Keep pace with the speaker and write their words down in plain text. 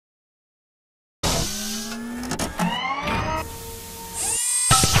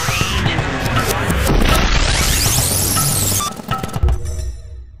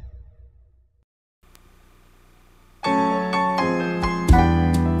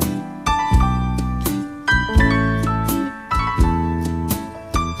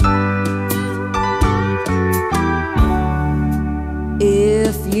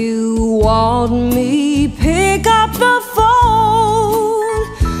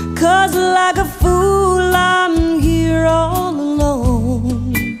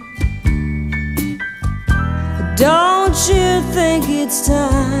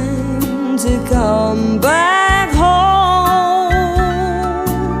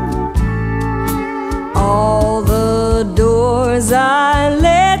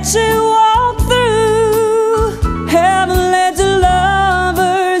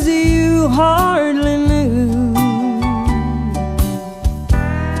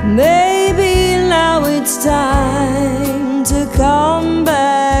Maybe now it's time to come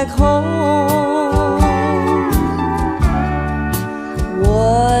back home.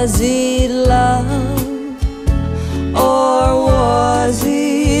 Was it love, or was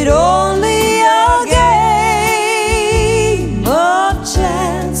it only a game of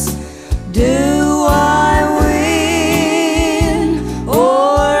chance? Do I win,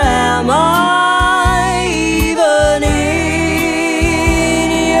 or am I even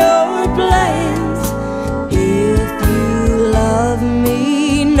in your plans? If you love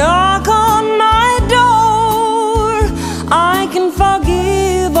me, knock on my door. I can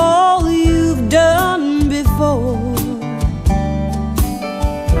forgive all you've done before.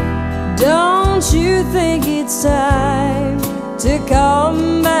 Don't you think it's time to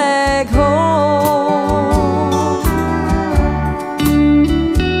come back home?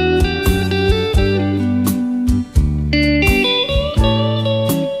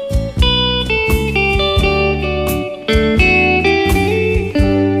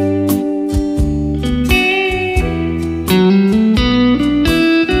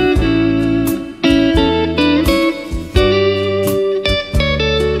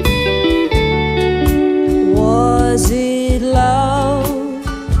 Was it love,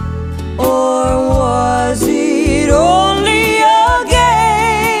 or was it only a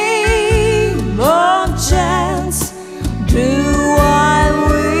game of chance? Do I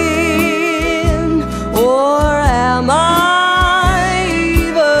win, or am I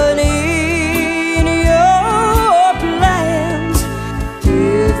even in your plans? If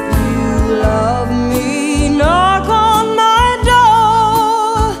you love me, knock on my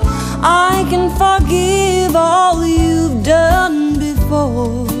door. I can forgive all you've done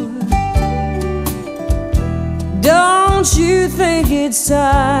before. Don't you think it's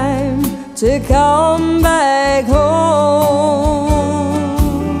time to come back home?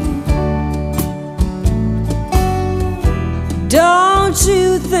 Don't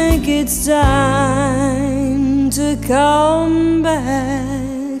you think it's time to come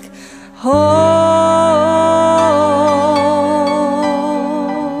back home?